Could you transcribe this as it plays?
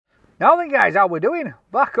Now then guys, how we doing?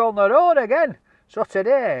 Back on the road again. So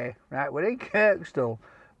today, right, we're in Kirkstall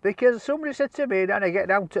because somebody said to me, "Dan, I get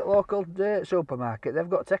down to the local supermarket, they've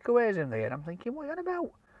got takeaways in there." And I'm thinking, what are you on about?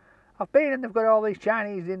 I've been and they've got all these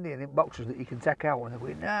Chinese Indian boxes that you can take out, and they're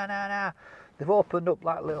going, nah. They've opened up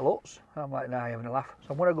like little huts. I'm like, nah, you're having a laugh. So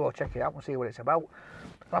I'm going to go check it out and see what it's about.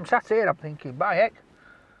 And I'm sat here, I'm thinking, by heck,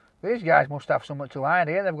 these guys must have something to hide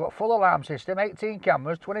here. They've got full alarm system, 18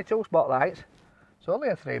 cameras, 22 spotlights. It's only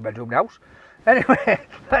a 3-bedroom house. Anyway,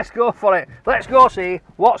 let's go for it. Let's go see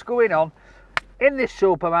what's going on in this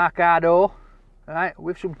supermarket, right,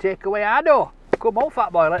 with some takeaway ado. Come on,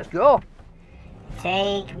 fat boy, let's go.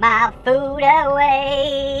 Take my food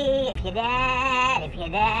away, if you dare, if you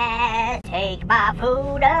dare. Take my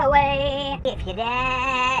food away, if you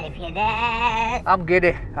dare. I'm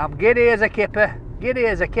giddy as a kipper, giddy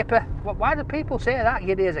as a kipper. Why do people say that,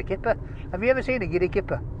 giddy as a kipper? Have you ever seen a giddy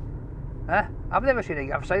kipper? Huh? I've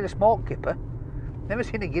seen a smoked kipper, never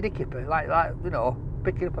seen a giddy kipper, like you know,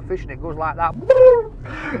 picking up a fish and it goes like that.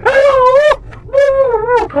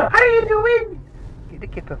 Hello, how you doing? Giddy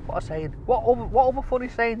kipper, what a saying. What other funny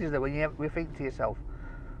sayings is there when you think to yourself,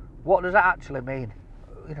 what does that actually mean?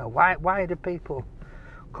 You know, why do people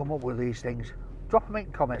come up with these things? Drop them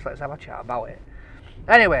in comments, let's have a chat about it.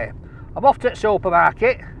 Anyway, I'm off to the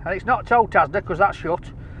supermarket, and it's not Totazda because that's shut.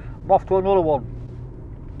 I'm off to another one,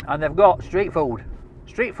 and they've got street food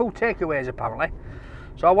takeaways apparently.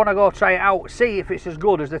 So I want to go try it out, see if it's as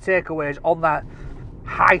good as the takeaways on that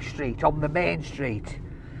high street, on the main street.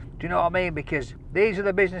 Do you know what I mean? Because these are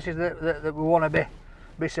the businesses that we want to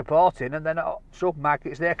be supporting, and then at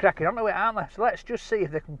supermarkets they're cracking on to it, aren't they? So let's just see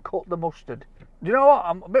if they can cut the mustard. Do you know what?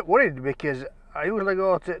 I'm a bit worried because I usually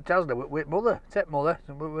go to Tesla with mother, take mother,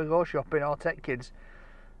 and we go shopping or take kids.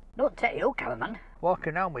 Don't take you, Callum.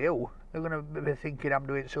 Walking around with you, they're going to be thinking I'm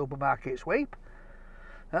doing supermarket sweep,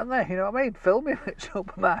 aren't they? You know what I mean? Filming at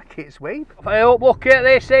supermarket sweep. I hope, look at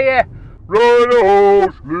this here.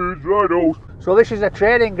 Rhinos, Leeds Rhinos. So this is a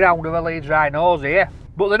training ground of the Leeds Rhinos here,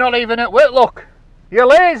 but they're not even at Whitlock. You're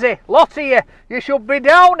lazy, lot of you. You should be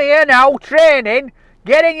down here now training,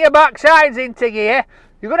 getting your backsides into gear.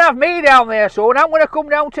 You're going to have me down there soon. I'm going to come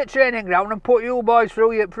down to the training ground and put you boys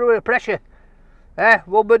through the pressure.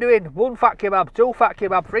 We'll be doing 1 fat kebab, 2 fat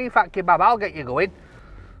kebab, 3 fat kebab. I'll get you going.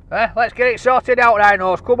 Let's get it sorted out,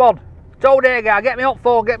 Rhinos. Come on. Told Agar, get me up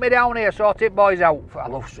phone, get me down here, sort it boys out. I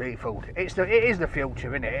love street food. It is the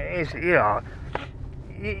future, isn't it? It is, you know.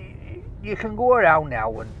 You can go around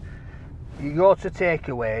now and you go to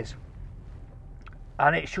takeaways,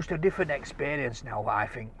 and it's just a different experience now, I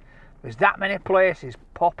think. There's that many places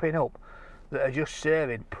popping up that are just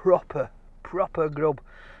serving proper grub.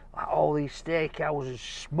 Like all these steakhouses,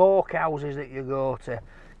 smoke houses that you go to,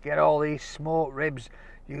 get all these smoked ribs.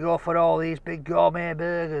 You go for all these big gourmet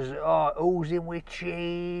burgers, oozing with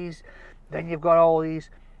cheese. Then you've got all these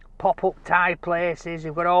pop-up Thai places.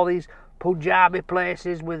 You've got all these Punjabi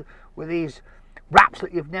places with these wraps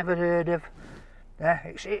that you've never heard of.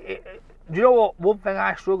 Do you know what? One thing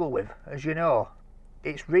I struggle with, as you know,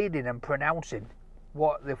 it's reading and pronouncing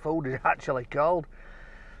what the food is actually called.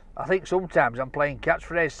 I think sometimes I'm playing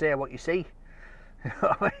catchphrase, say what you see. You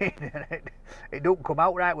know what I mean? It don't come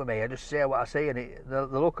out right with me. I just say what I see, and they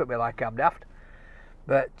look at me like I'm daft.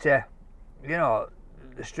 But you know,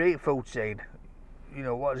 the street food scene. You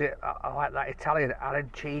know, what is it? I like that Italian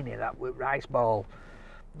arancini, that with rice ball.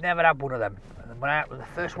 Never had one of them. And the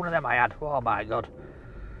first one of them I had, oh my god,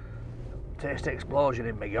 taste explosion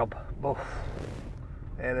in my gob. Look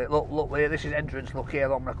here. This is entrance. Look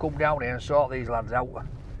here. I'm gonna come down here and sort these lads out.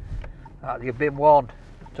 You've been warned.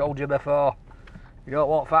 Told you before. You don't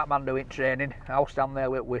want fat man doing training. I'll stand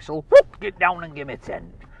there with whistle. Get down and give me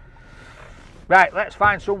 10. Right, let's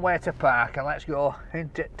find somewhere to park and let's go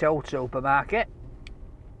into the supermarket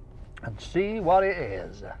and see what it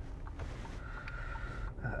is.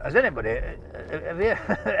 Has anybody,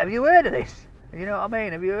 have you heard of this? You know what I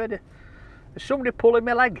mean? Have you heard of, is somebody pulling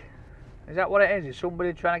my leg? Is that what it is? Is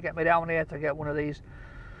somebody trying to get me down here to get one of these,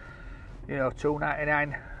 you know,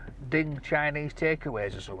 $2.99 ding Chinese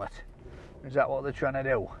takeaways or something? Is that what they're trying to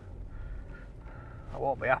do? I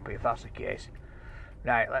won't be happy if that's the case.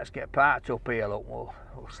 Right, let's get parked up here, look. We'll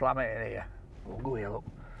slam it in here. We'll go here, look.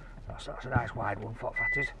 That's a nice wide one for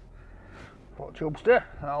fatties. What chubster?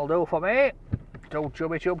 That'll do for me. Still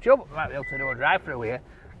chubby chub. Might be able to do a drive-through here,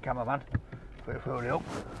 cameraman. Put it through it up.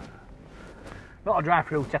 Not a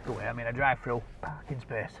drive-through takeaway, I mean a drive-through parking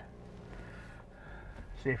space.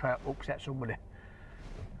 See if I upset somebody.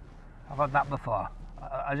 I've had that before.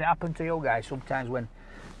 Has it happened to you guys sometimes when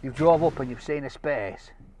you've drove up and you've seen a space,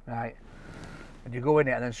 right, and you go in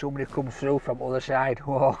it and then somebody comes through from the other side.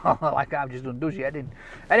 Whoa, like I've just done, does your head in.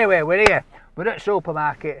 Anyway, we're here. We're at the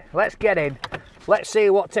supermarket. Let's get in. Let's see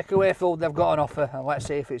what takeaway food they've got on offer and let's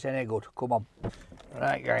see if it's any good. Come on.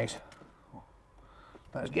 Right, guys.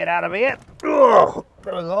 Let's get out of here. Oh,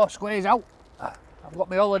 there we go, squeeze out. I've got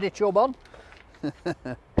my holiday chub on.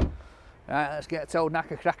 Right, let's get a toad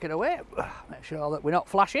knacker cracking away. Make sure that we're not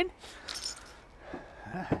flashing.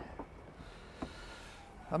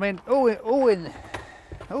 I mean, who in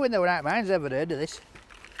their right mind's ever heard of this?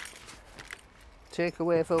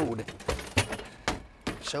 Takeaway food.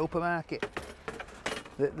 Supermarket.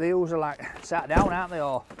 They all are like sat down, aren't they?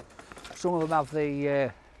 Or some of them have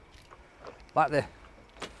the like the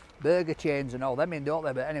burger chains and all them in, don't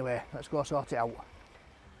they? But anyway, let's go sort it out.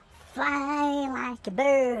 Fly like a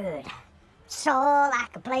bird, soar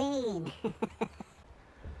like a plane.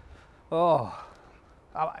 Oh,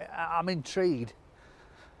 I'm intrigued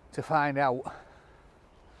to find out,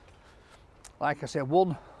 like I said,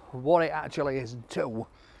 one, what it actually is, and two,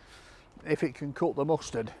 if it can cut the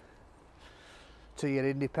mustard to your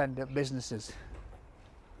independent businesses,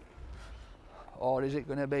 or is it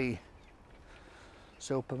going to be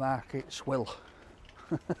supermarket swill?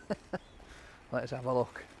 Let's have a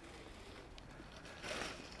look.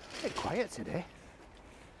 A bit quiet today,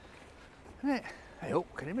 isn't it? Hey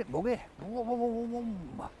up, can you be buggy? So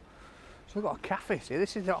we've got a cafe. See,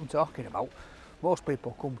 this is what I'm talking about. Most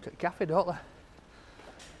people come to the cafe, don't they?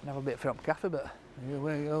 And have a bit from cafe, but here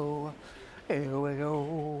we go, here we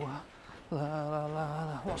go. La la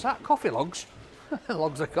la. What's that? Coffee logs?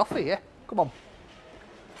 Logs of coffee, yeah? Come on.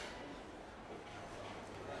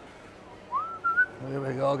 Here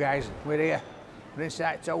we go, guys. We're here. We're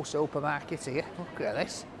inside Toll Supermarket here. Look at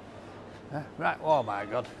this. Right, oh my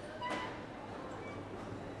God.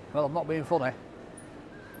 Well, I'm not being funny.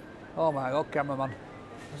 Oh my God, cameraman.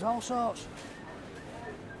 There's all sorts.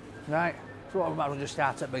 Right, so I might as well just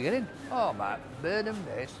start at the beginning. Oh my, bird and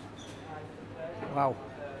base. Wow,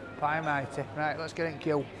 pie mighty. Right, let's get in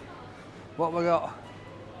queue. What we got?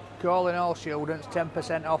 Calling all students,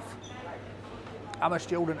 10% off. I'm a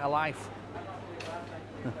student of life.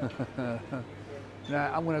 Right,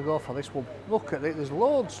 I'm going to go for this one. Look at it, there's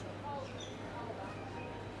loads.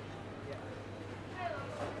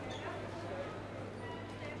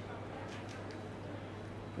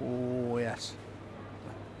 Oh yes.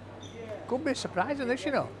 Could be surprising this,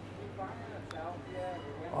 you know.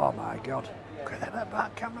 Oh my God. Look at them at the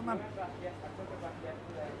back, cameraman.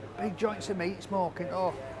 Big joints of meat smoking.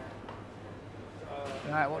 Oh.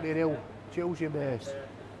 Right, what do you do? Choose your base.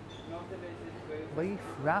 Beef,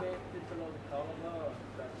 wrap.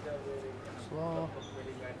 Slow.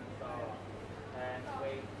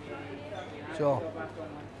 So,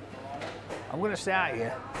 I'm going to start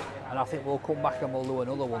here, and I think we'll come back and we'll do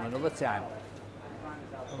another one another time.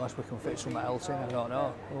 Unless we can fit something else in, I don't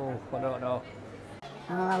know. Oh, I don't know.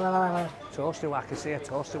 Toasty, like I can see a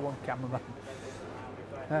toasty one, cameraman.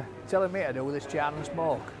 Telling me to do with this char and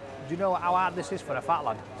smoke. Do you know how hard this is for a fat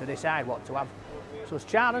lad to decide what to have? So it's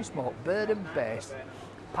char and smoke, bird and base,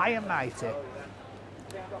 pie and mighty.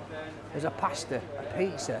 There's a pasta, a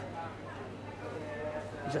pizza.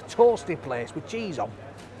 There's a toasty place with cheese on.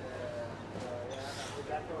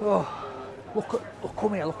 Oh,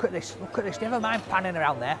 come here, look at this, never mind panning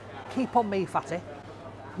around there. Keep on me, fatty.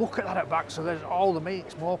 Look at that at back, so there's all the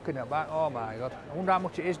meat smoking at back. Oh my God, I wonder how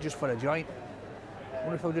much it is just for a joint. I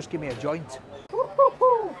wonder if they'll just give me a joint.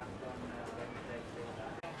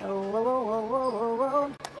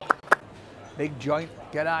 Big joint,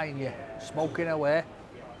 get out in you, smoking away.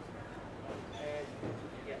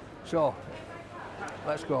 So,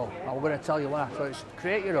 let's go. I'm going to tell you what. So it's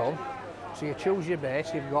create your own. So you choose your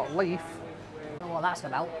base. You've got leaf. I don't know what that's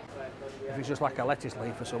about. If it's just like a lettuce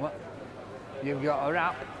leaf or something. You've got a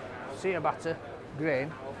wrap, ciabatta,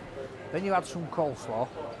 grain. Then you add some coleslaw.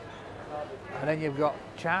 And then you've got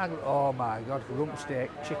char. Oh my God, rump steak,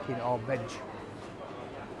 chicken or veg.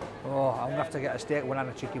 Oh, I'm going to have to get a steak one and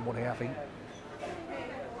a chicken one here, I think.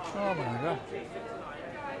 Oh my God.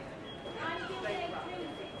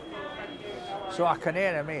 So I can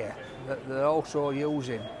hear them here that they're also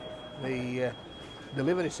using the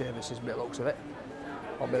delivery services, by the looks of it,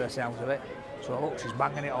 or by the sounds of it. So look, she's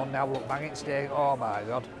banging it on now. Look, banging steak. Oh my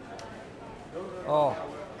God. Oh,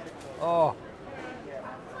 oh.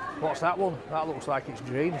 What's that one? That looks like it's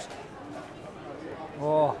dreams.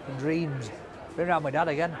 Oh, dreams. Been around my dad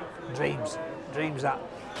again. Dreams, dreams that.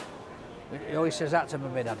 He always says that to me,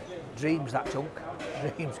 my dad. Dreams that chunk.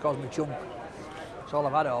 Dreams calls me chunk. That's all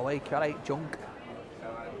I've had all week. I ate chunk.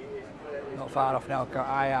 Not far off now.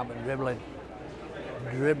 I am dribbling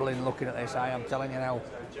looking at this. I am telling you now.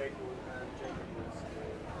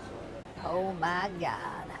 Oh my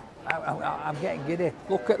God. I'm getting giddy.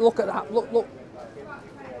 Look at that. Look.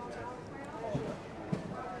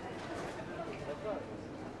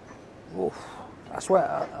 Oof. I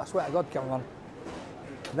swear to God, Cameron.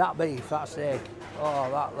 That beef, that steak.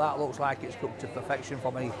 Oh, that looks like it's cooked to perfection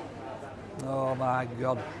for me. Oh my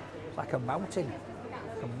God. It's like a mountain.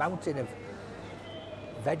 A mountain of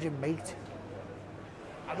veg and meat.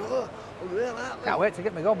 I know. Unreal, aren't they? Can't wait to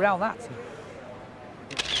get my gob round that.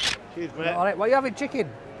 Cheers, mate. All right, what are you having, chicken?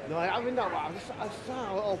 No, I haven't that one. I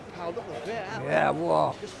saw it all piled up a bit, aren't Yeah,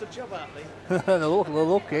 whoa. they? Just for job, aren't they? They're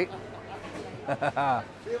lucky.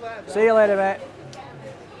 See you later. See you later, mate.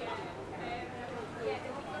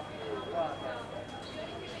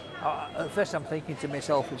 At first I'm thinking to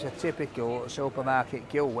myself, it's a typical supermarket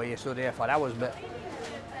queue where you stood here for hours, but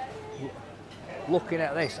looking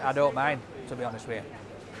at this, I don't mind, to be honest with you.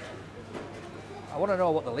 I want to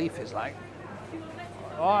know what the leaf is like.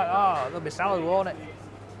 Oh, there'll be salad, won't it?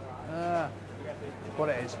 What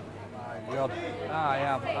it is. My God, I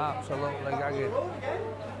am absolutely gagging.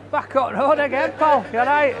 Back on road again, pal. You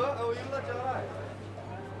alright? I've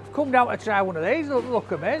come down to try one of these. They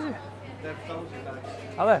look amazing. They're frozen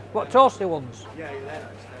nice. Are they? What, toasty ones? Yeah, they're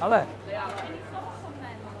nice. Are they?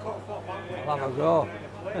 I'll have a go.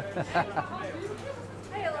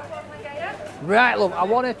 Right, love, I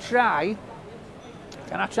want to try.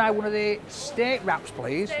 Can I try one of the steak wraps,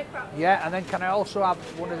 please? Steak wraps. Yeah, and then can I also have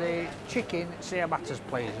one of the chicken ciabattas,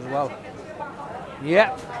 please, as well?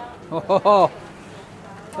 Yeah. Oh.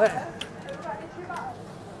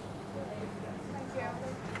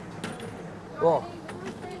 Oh.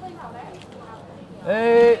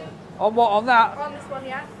 On what? On that? On this one,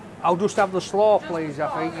 yeah. I'll just have the slaw, please, I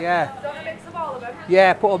think, yeah. Don't a mix of all of them.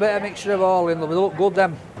 Yeah, put a bit of mixture of all in them. They look good,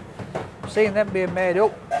 them. Seeing them being made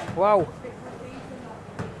up. Wow.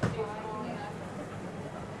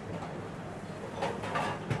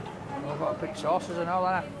 I've got to pick sauces and all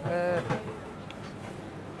that.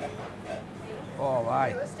 Oh,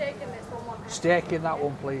 right. Put a steak in this one, Steak in that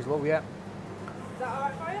one, please, love, yeah. Is that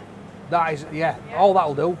alright for you? That is, yeah, all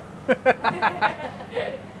that'll do.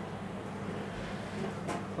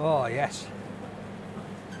 Oh, yes.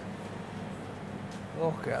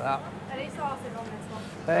 Look at that. Any sauces on this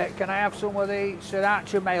one? Can I have some of the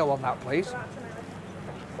sriracha mayo on that, please? Sriracha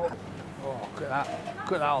mayo. Oh, look at that.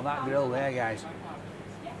 Look at that on that grill there, guys.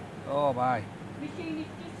 Oh, my.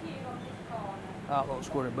 That looks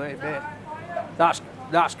good a bit. That's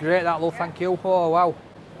great, that, love, thank you. Oh, wow.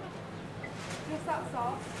 Just that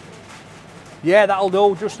sauce. Yeah, that'll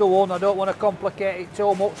do, just the one. I don't want to complicate it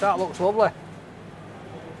too much. That looks lovely.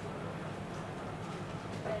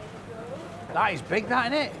 That is big,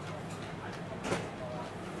 that, isn't it?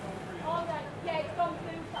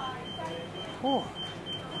 Oh.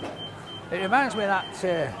 It reminds me of that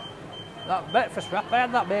breakfast wrap. I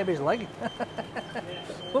had that baby's leg.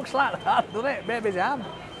 Looks like that, doesn't it? Baby's arm.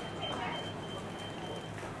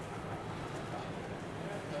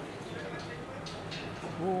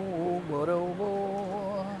 Oh,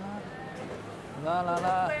 la la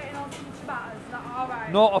la. Waiting on some ciabattas, is that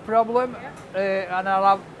alright? Not a problem. Yeah. And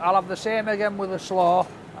I'll have the same again with the slaw,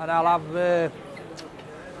 and I'll have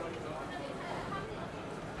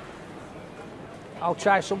I'll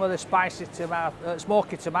try some of the spicy tomato,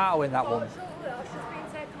 smoky tomato in that one. It's just been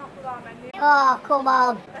taken off of our menu. Oh, come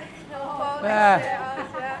on.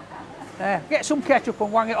 Get some ketchup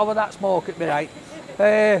and wang it over that smoke at me, right?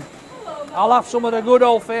 I'll have some of the good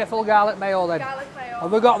old faithful garlic mayo then. Garlic mayo.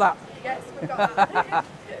 Have we got that? Yes, we've got that.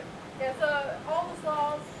 Yeah, so all the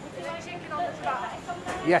slaws, we can chicken on the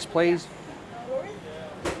ciabatta. Yes, please. No worries.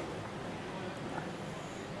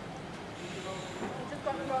 Just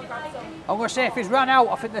got to go and grab some. I'm going to say if he's run out,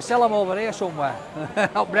 I think they sell them over here somewhere.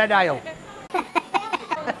 Up bread aisle. The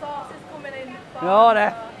sauce is coming in. No, no.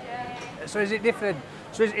 Yeah. So is it different?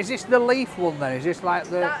 So is this the leaf one then? Is this like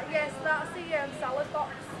the... Yes, that's the salad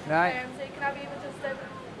box. Right. So you can have either just a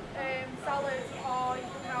salad or you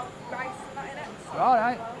can have rice and that in it. All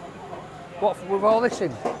right. What, with all this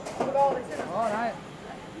in? With all this in it. All right.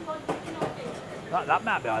 That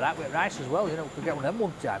might be all right with rice as well, you know, we could get one of them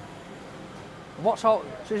one time. And what's all...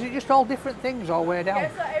 So is it just all different things all the way down?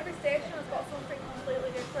 Yeah, so every station has got something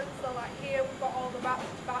completely different. So like here we've got all the wraps,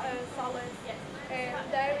 batters, salads.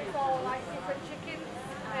 There it's all like different chickens.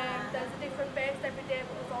 There's a different base every day,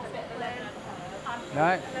 but there's also plain.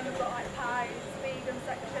 Right. And then we've got like pies, vegan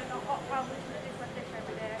section, or hot pan, which is a different dish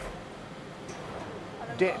every day.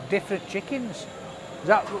 And then Different chickens? Is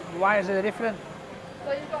that... Why is it different?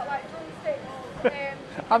 so you've got like drumsticks.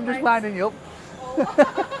 I'm just rice. winding you up. Oh.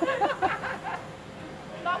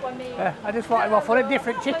 Not that were me. I just wanted more funny.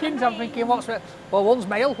 Different chickens. I'm thinking, well, one's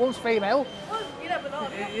male, one's female. Well, you never know.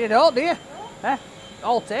 You don't, do you?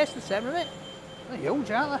 All taste the same, isn't it? They're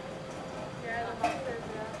huge, aren't they? Yeah, they're massive,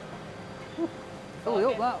 yeah. Fill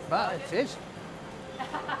it up, that it is.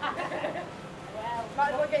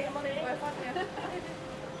 Might as well get your money worth, haven't you?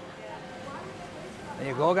 There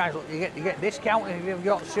you go, guys. Look, you get discount if you've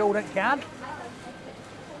got a student card.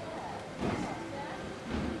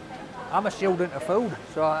 I'm a student of food,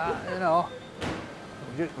 so you know.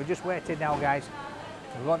 We're just waiting now, guys.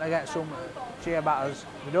 We're going to get some chia batters.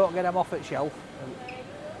 We don't get them off at shelf.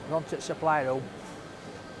 We're going to the supply room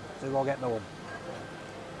to go get them.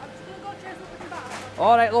 I'm just going to go chase up with the batter.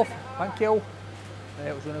 All right, love. Thank you.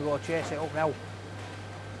 I was going to go chase it up now.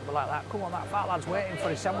 Something like that. Come on, that fat lad's waiting for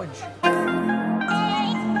his sandwich.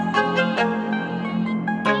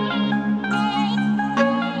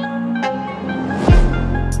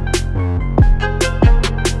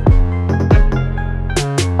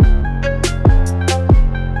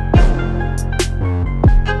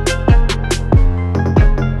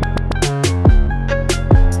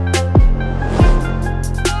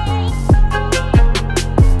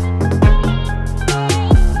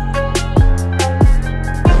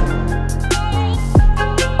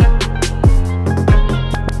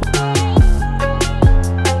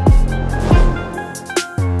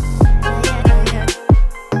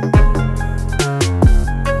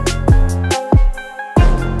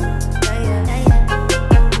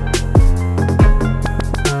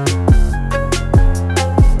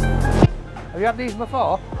 Have you had these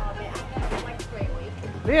before? Oh, yeah, I've had them like 3 weeks.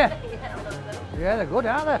 Yeah. Yeah, I love them. Yeah, they're good,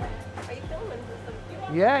 aren't they? Are you filming with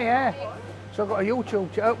them? Yeah. So I've got a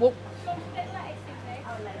YouTube channel. Well,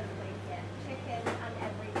 Oh, lettuce, please, yeah. Chicken and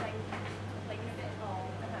everything. Like it all.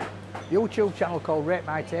 YouTube channel called Rate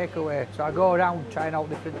My Takeaway. So I go around trying out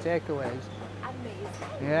different takeaways.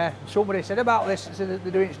 Amazing. Yeah. Somebody said about this. Said that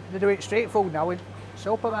they're doing street food now in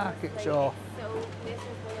supermarkets. So So this is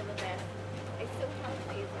one of the best. It's so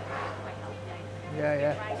healthy, it's quite healthy.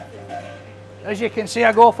 yeah. Fried food. As you can see,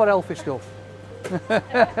 I go for healthy stuff. It's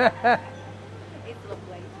lovely.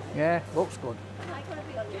 Yeah, looks good. Am I going to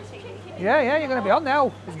be on your TV? Yeah, you're going to be on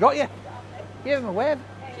now. He's got you. Give him a wave. It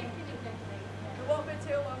won't be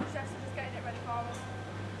too long, chefs are just getting it ready for us.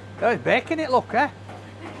 Oh, he's baking it, look, eh?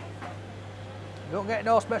 Don't get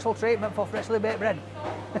no special treatment for freshly baked bread.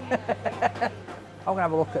 I'm going to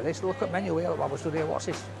have a look at this. Look at menu here while we're stood here. What's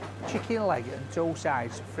this? Chicken leg and 2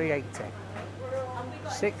 sides, $3.80.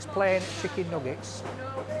 6 plain chicken nuggets.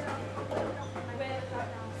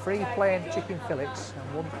 3 plain chicken fillets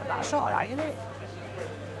and 1. That's all right, isn't it?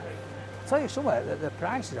 I'll tell you something, the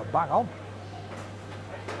prices are bang on.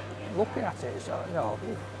 Looking at it, so, you know.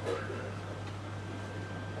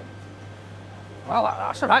 Well,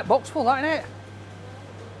 that's a right box full, that, isn't it?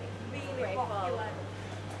 Really popular.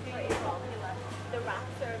 Really popular. The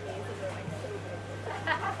wraps are amazing. They're like so good.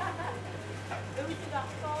 Who did that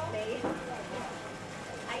for? Me.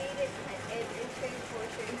 I eat it in 2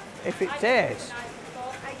 portions. If it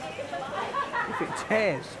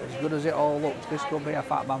tastes as good as it all looks, this could be a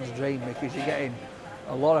fat man's dream because you're getting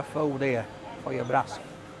a lot of food here for your brass.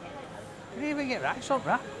 Can you even get rice on,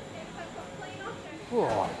 right?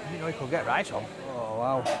 Oh, you know you could get rice on. Oh,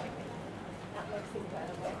 wow. That looks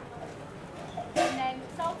incredible. And then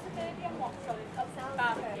salsa verde and what, sorry?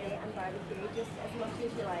 Salsa verde and barbecue, just as much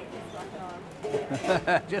as you like, just wrap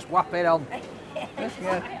it on. Just whap it on. Just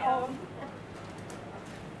Yeah. wrap it on.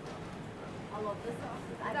 I love the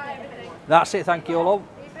sauces. I've that never everything? had That's it, thank you, love.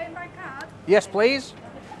 Are you paying by card? Yes, please.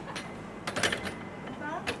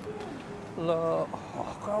 Look,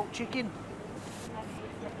 oh, cold chicken.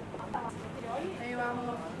 There you are, Mum.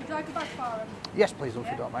 Would you like a bag for him? Yes, please, if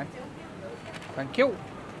you don't mind. Thank you.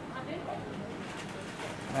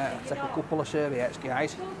 Take a couple of serviettes,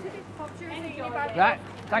 guys. Pop yours in your bag. Right,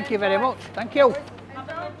 thank you very much. Thank you.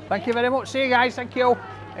 Thank you very much. See you guys, thank you.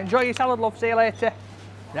 Enjoy your salad, love. See you later.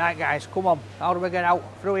 Right, guys, come on. How do we get out?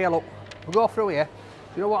 Through here, look. We'll go through here.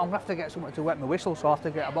 You know what? I'm going to have to get something to wet my whistle, so I'll have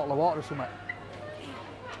to get a bottle of water or something.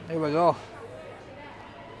 Here we go.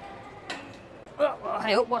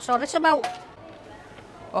 Hey, what's all this about?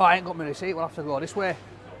 Oh, I ain't got my receipt. We'll have to go this way.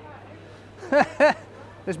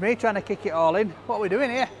 There's me trying to kick it all in. What are we doing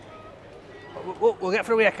here? We'll get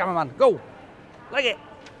through here, cameraman. Go. Leg it.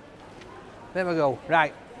 There we go.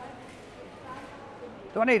 Right.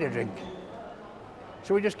 Do I need a drink?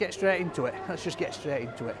 Shall we just get straight into it? Let's just get straight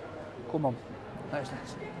into it. Come on. Let's.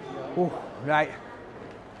 Oh, right.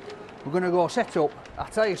 We're going to go set up. I'll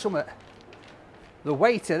tell you something. The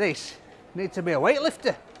weight of this needs to be a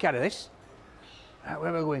weightlifter. Carry this. Right,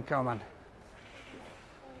 where are we going, cameraman?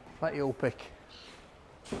 Let you pick.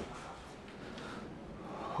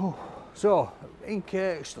 So, in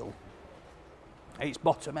Kirkstall, it's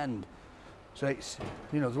bottom end. So it's,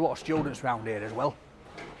 you know, there's a lot of students around here as well.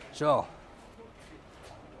 So,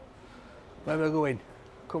 where we're going?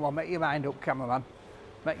 Come on, make your mind up, cameraman.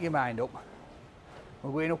 Make your mind up.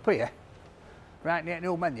 We're going up here, right near the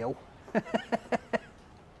new menu.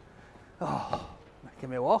 Oh, making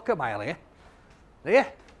me walk a mile here.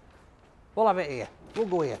 There? We'll have it here. We'll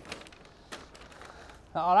go here.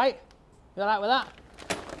 That alright? You alright with that?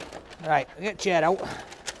 Right, get chair out.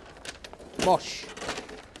 Bosh.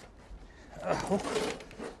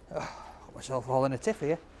 Got myself all in a tiff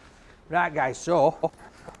here. Right guys, so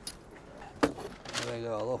there we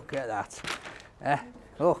go, look at that.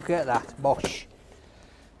 Look at that, bosh.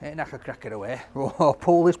 Ain't knacker cracker away. Oh,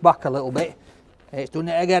 pull this back a little bit. It's done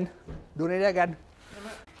it again. Done it again.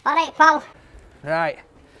 Alright, pal. Right.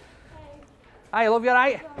 Hi, love, you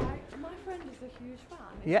right? My friend is a huge fan.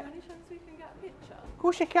 Is Yeah. there any chance we can get a picture? Of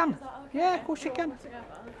course you can. Is that okay? Yeah, of course you can.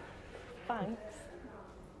 Thanks.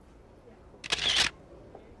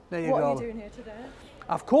 There you What go. are you doing here today?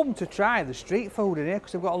 I've come to try the street food in here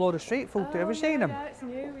because I've got a load of street food. Have you seen them? Yeah, it's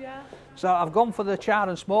new, yeah. So I've gone for the charred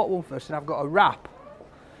and smoked one first, and I've got a wrap.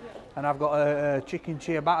 And I've got a chicken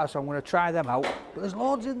ciabatta, so I'm going to try them out. But there's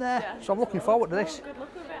loads in there, so I'm looking forward to this. Good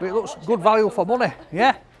luck with it. But it looks good value for money.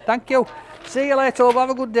 Yeah, thank you. See you later, love. Have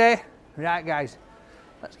a good day. Right, guys,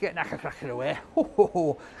 let's get knacker cracker away.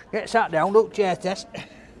 Get sat down, look, chair test.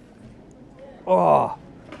 Oh,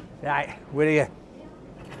 right, we're here.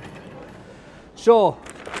 So,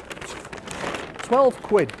 12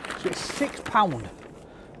 quid, so it's £6.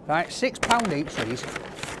 Right, £6 each these.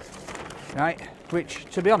 Right, which,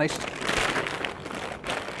 to be honest,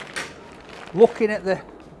 looking at the...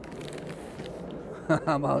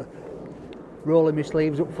 I'm rolling my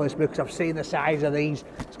sleeves up first because I've seen the size of these.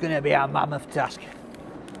 It's going to be a mammoth task.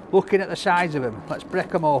 Looking at the size of them, let's break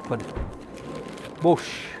them open. Bush.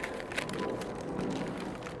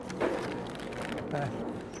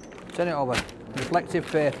 Turn it over. Reflective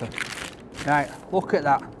paper. Right, look at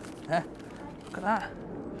that. Look at that.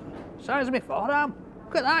 Size of my forearm.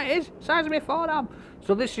 Look at that, it is. Size of my forearm.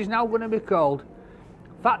 So this is now going to be called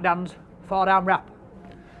Fat Dan's forearm wrap.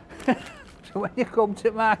 So when you come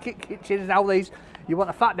to Market Kitchens now, these, you want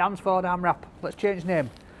a Fat Dan's forearm wrap. Let's change name.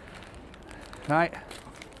 Right.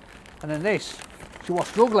 And then this, she was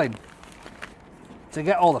struggling to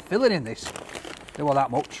get all the filling in this. There were that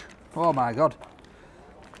much. Oh my God.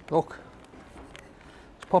 Look.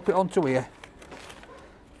 Let's pop it onto here.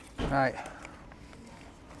 Right.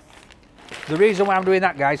 The reason why I'm doing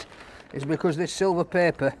that, guys, is because this silver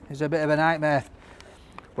paper is a bit of a nightmare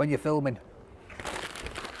when you're filming.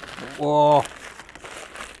 Whoa.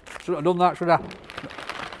 Shouldn't have done that, should I?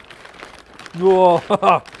 Whoa.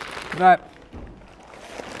 Right.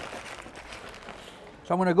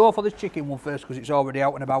 So I'm going to go for this chicken one first because it's already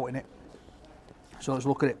out and about in it. So let's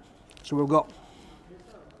look at it. So we've got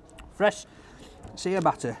fresh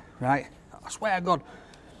ciabatta, right? I swear to God,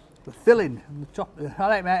 the filling on the top. All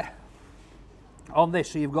right, mate. On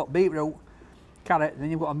this, so you've got beetroot, carrot, and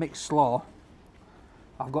then you've got a mixed slaw.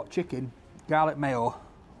 I've got chicken, garlic mayo,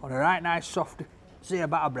 on a right nice soft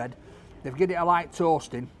ciabatta bread. They've given it a light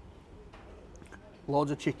toasting.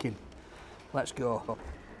 Loads of chicken. Let's go.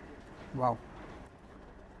 Wow.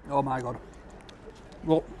 Oh my God.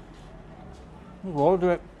 Look. Load of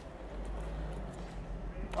it.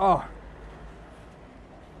 Oh.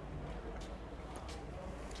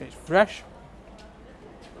 It's fresh.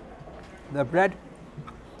 The bread,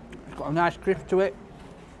 it's got a nice crisp to it.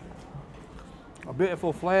 A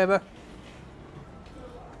beautiful flavour.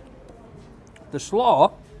 The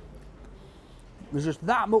slaw, there's just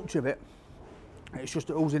that much of it. It's just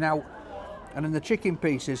oozing out. And then the chicken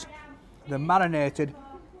pieces, they're marinated.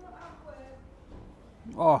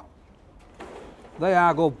 Oh, they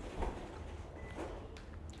are good.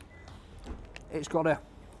 It's got a,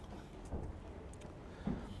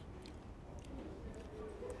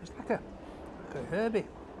 it's like a herby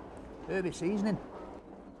seasoning.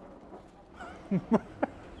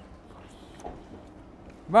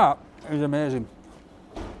 That is amazing.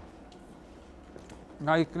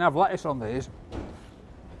 Now you can have lettuce on these.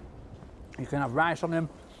 You can have rice on them.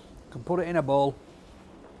 You can put it in a bowl.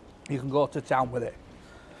 You can go to town with it.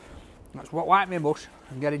 That's what wipe me bush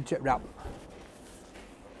and get into it wrap.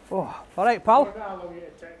 Oh, all right, pal. How long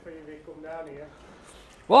it take for you to come down here?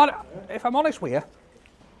 Well, if I'm honest with you,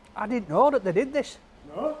 I didn't know that they did this.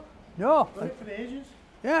 No? No. Done it for the ages?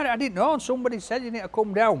 Yeah, I didn't know, and somebody said you need to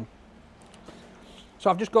come down. So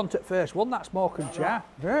I've just gone to the first one, that smoke and char.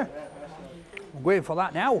 Yeah. I'm going for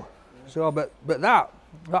that now. So, but that,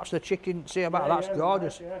 That's the chicken, see about that's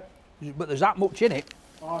gorgeous. Yeah. But there's that much in it.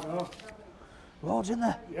 Oh no. Loads in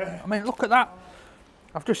there. Yeah. I mean, look at that.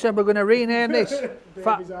 I've just said we're going to rename this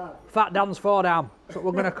Fat Dan's forearm. That's what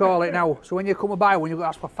we're going to call it now. So when you come and buy one, you've got to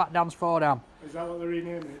ask for Fat Dan's forearm. Is that what they're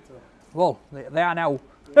renaming it to? Well, they are now.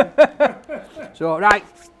 So, right.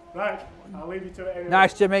 Right, I'll leave you to it anyway.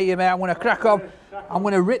 Nice to meet you, mate. I'm going to crack on. I'm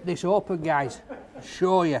going to rip this open, guys.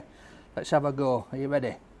 Show you. Let's have a go. Are you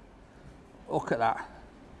ready? Look at that.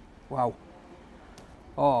 Wow.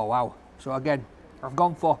 Oh, wow. So again, I've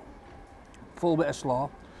gone for full bit of slaw.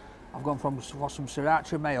 I've gone for some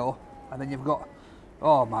sriracha mayo, and then you've got,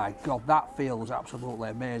 oh my God, that feels absolutely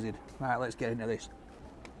amazing. Right, let's get into this.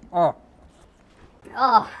 Oh.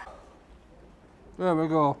 Oh. There we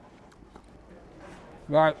go.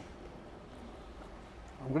 Right.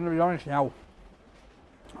 I'm going to be honest now.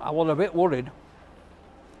 I was a bit worried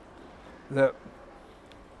that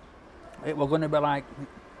it was going to be like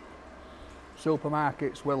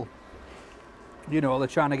supermarkets will, you know, they're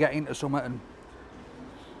trying to get into something and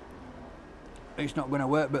it's not going to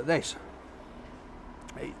work, but this,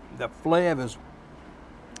 the flavours,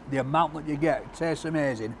 the amount that you get, it tastes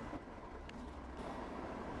amazing.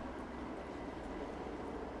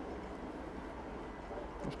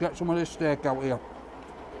 Let's get some of this steak out here.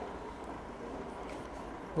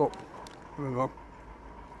 Look, here we go.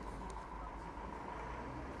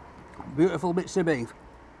 Beautiful bits of beef.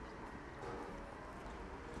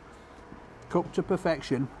 Cooked to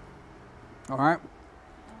perfection. Alright.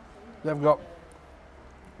 They've got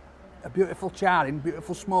a beautiful charring,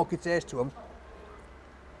 beautiful smoky taste to them.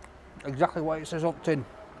 Exactly what it says on tin.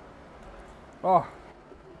 Oh.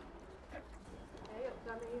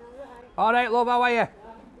 Alright, love, how are you?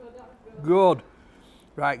 Good.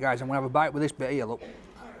 Right, guys, I'm going to have a bite with this bit here, look.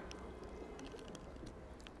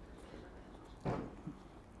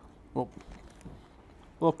 Look.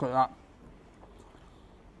 Look at that.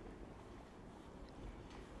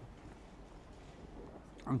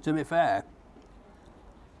 And to be fair,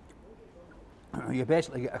 you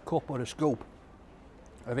basically get a cup or a scoop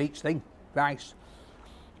of each thing. Rice,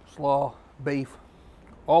 slaw, beef,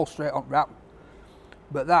 all straight on wrap.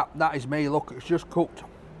 But that is me, look, it's just cooked.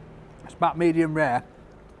 It's about medium rare.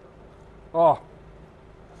 Oh,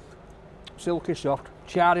 silky soft,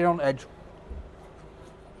 charring on edge.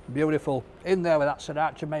 Beautiful. In there with that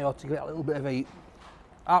sriracha mayo to get a little bit of heat.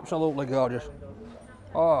 Absolutely gorgeous.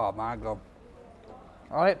 Oh my God.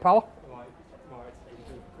 All right, pal.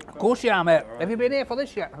 Of course you are, mate. Have you been here for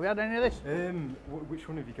this yet? Have you had any of this? Which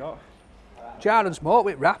one have you got? Char and smoke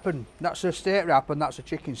with wrap, and that's a steak wrap, and that's a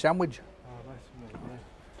chicken sandwich. Oh,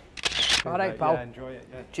 nice. Yeah. All right, pal. Yeah, enjoy it.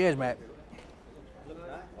 Yeah. Cheers, mate.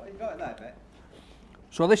 What you got in there, mate?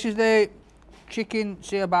 So this is the chicken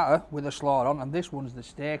ciabatta with a slaw on, and this one's the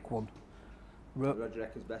steak one. Roger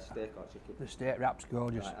reckons best steak or chicken? The steak wrap's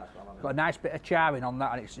gorgeous. Right, that's what I'm having. Got a nice bit of charring on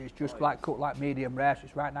that, and it's just like cooked like medium rare, so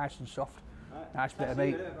it's right nice and soft. Right. Nice bit of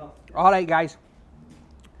meat. All right, guys.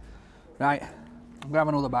 Right, I'm gonna have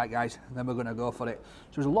another bite, guys, and then we're gonna go for it.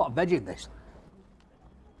 So there's a lot of veg in this,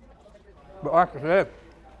 but like I say,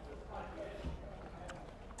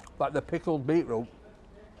 like the pickled beetroot.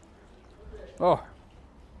 Oh,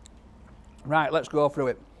 right, let's go through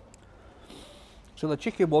it. So the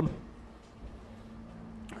chicken one,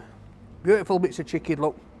 beautiful bits of chicken,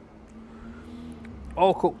 look,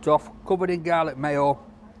 all cooked off, covered in garlic mayo,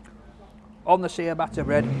 on the ciabatta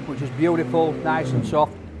bread, which is beautiful, nice and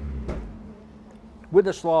soft, with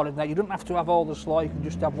the slaw in there. You don't have to have all the slaw, you can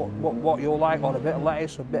just have what you like, or a bit of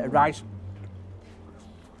lettuce, a bit of rice.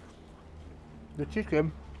 The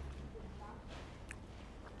chicken,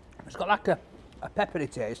 it's got like a peppery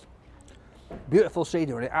taste, beautiful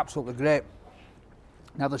scenery, absolutely great.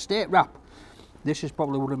 Now the steak wrap, this is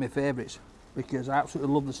probably one of my favourites because I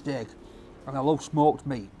absolutely love the steak and I love smoked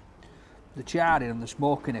meat. The charring and the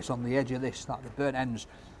smokiness on the edge of this, like the burnt ends,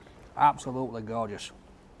 absolutely gorgeous.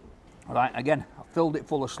 Alright, again, I filled it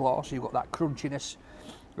full of slaw, so you've got that crunchiness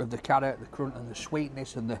of the carrot, the crunch and the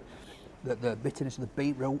sweetness and the bitterness of the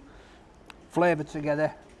beetroot, flavoured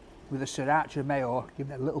together with the sriracha mayo,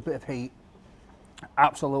 giving it a little bit of heat.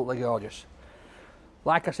 Absolutely gorgeous.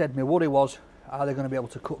 Like I said, my worry was, are they going to be able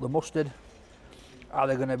to cook the mustard? Are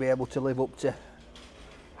they going to be able to live up to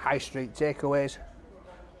high street takeaways?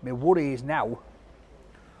 My worry is now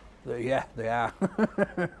that, yeah, they are.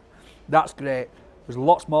 That's great. There's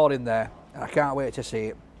lots more in there, and I can't wait to see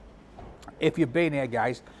it. If you've been here,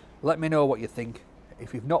 guys, let me know what you think.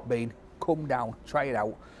 If you've not been, come down, try it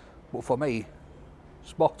out. But for me,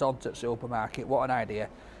 spot on to the supermarket. What an idea.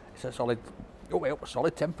 It's a solid, a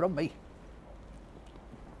solid 10 from me.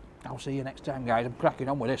 I'll see you next time, guys. I'm cracking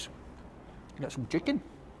on with this. Get some chicken.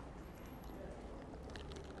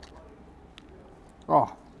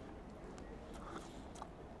 Oh.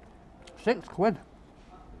 £6.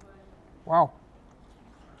 Wow.